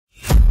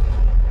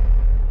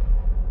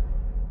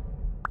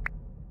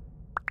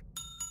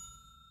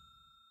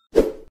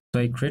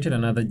I created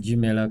another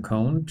Gmail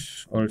account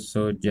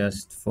also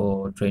just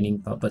for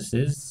training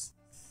purposes,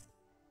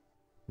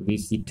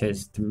 VC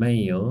test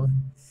mail,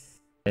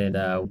 and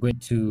we're going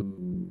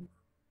to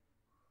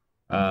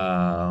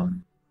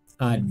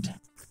add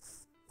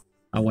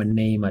our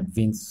name at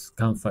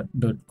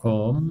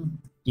vincecomfort.com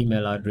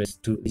email address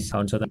to this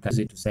account so that I can use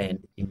it to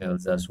send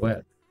emails as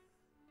well.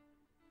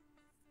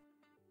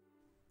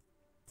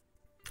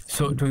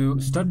 So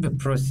to start the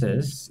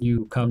process,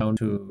 you come up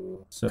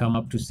to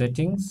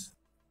settings,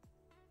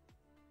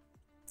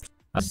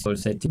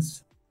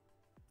 settings,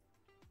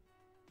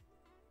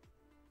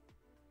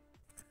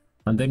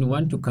 and then you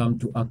want to come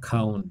to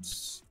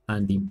accounts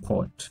and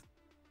import.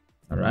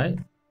 All right.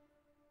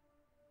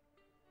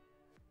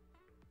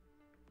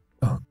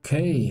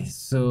 Okay,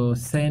 so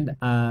send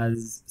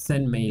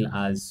mail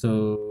as,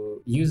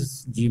 so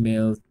use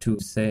Gmail to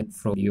send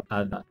from your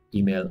other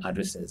email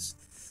addresses.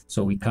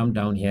 So we come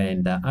down here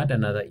and add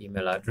another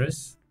email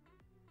address.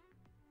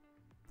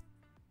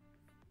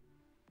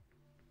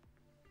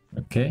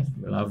 Okay,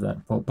 you'll have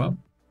that pop up.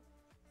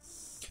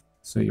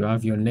 So you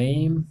have your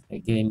name.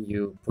 Again,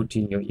 you put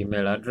in your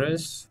email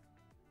address.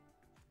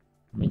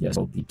 Let me just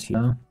copy it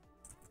here.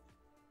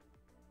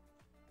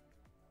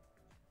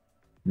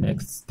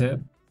 Next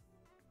step.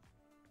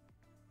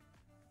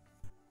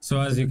 So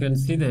as you can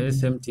see, the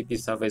SMTP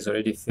server is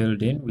already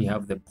filled in. We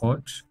have the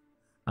port,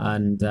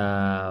 and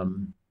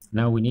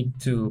now we need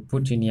to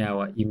put in here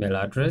our email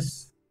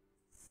address,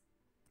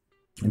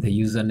 the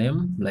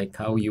username, like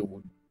how you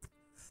would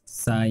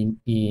sign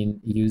in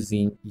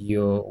using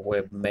your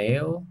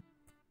webmail,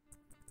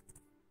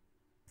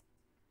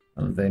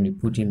 and then you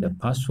put in the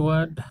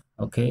password.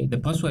 Okay, the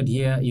password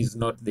here is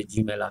not the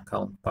Gmail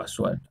account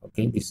password.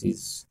 Okay, this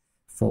is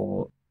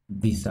for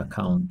this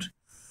account.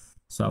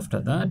 So after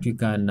that, you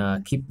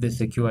can keep the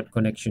secured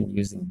connection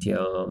using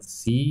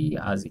TLC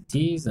as it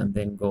is, and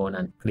then go on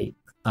and click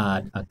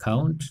add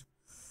account.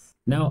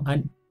 Now,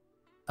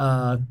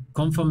 a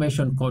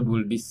confirmation code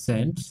will be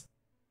sent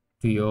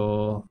to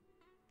your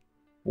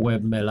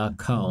webmail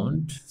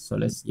account. So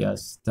let's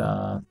just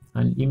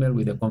an email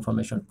with a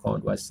confirmation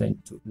code was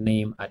sent to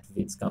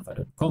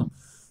name@vincecomfort.com.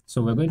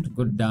 So we're going to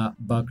go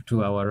back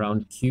to our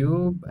round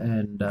cube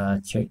and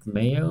check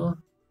mail.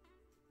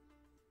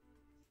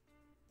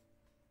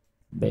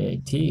 There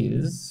it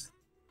is.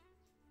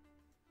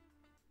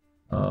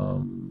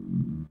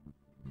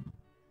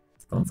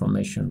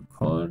 Confirmation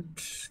code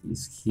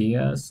is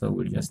here, so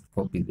we'll just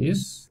copy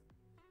this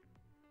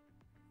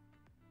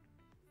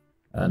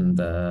and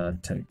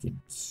take it,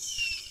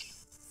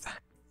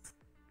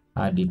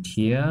 add it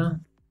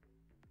here,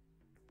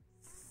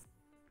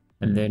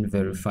 and then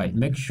verify.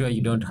 Make sure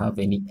you don't have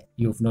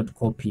you've not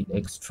copied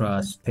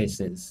extra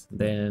spaces,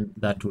 then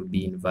that will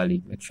be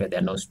invalid. Make sure there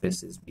are no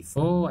spaces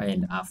before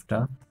and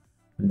after,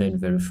 and then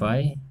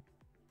verify.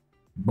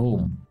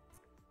 Boom,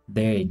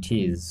 there it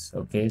is.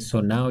 Okay,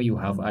 so now you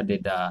have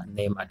added a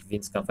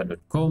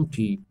name@vincecomfort.com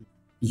to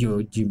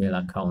your Gmail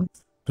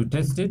account. To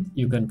test it,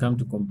 you can come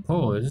to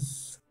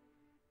compose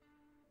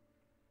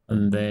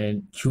and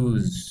then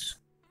choose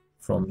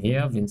from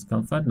here Vince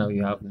Comfort. Now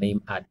you have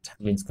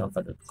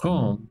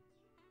name@vincecomfort.com.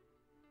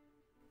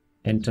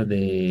 Enter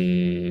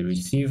the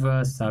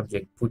receiver,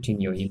 subject, put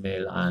in your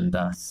email, and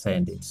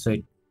send it. So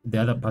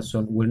the other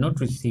person will not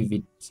receive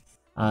it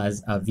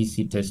as a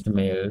VC test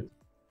mail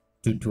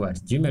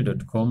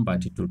 @gmail.com,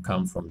 but it will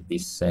come from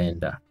this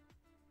sender.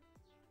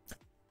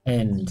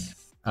 And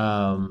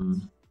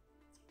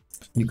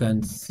you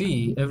can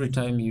see every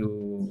time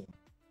you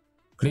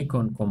click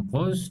on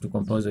compose to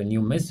compose a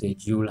new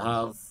message, you will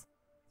have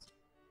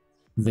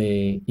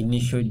the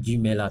initial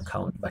Gmail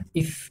account. But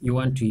if you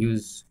want to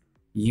use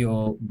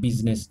your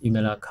business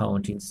email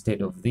account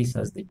instead of this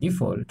as the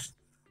default,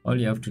 all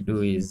you have to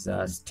do is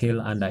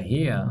still under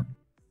here,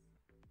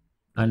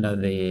 under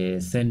the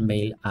send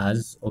mail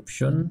as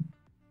option,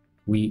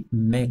 we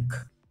make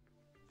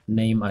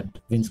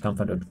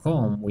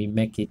name@vincecomfort.com, we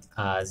make it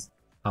as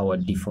our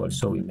default.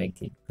 So we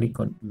make it, click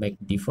on make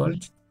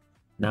default.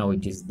 Now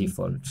it is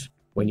default.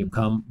 When you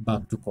come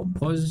back to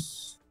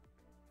compose,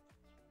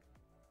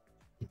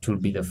 it will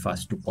be the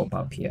first to pop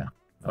up here.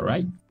 All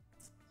right,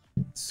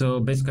 so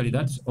basically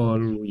that's all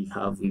we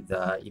have with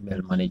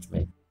email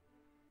management.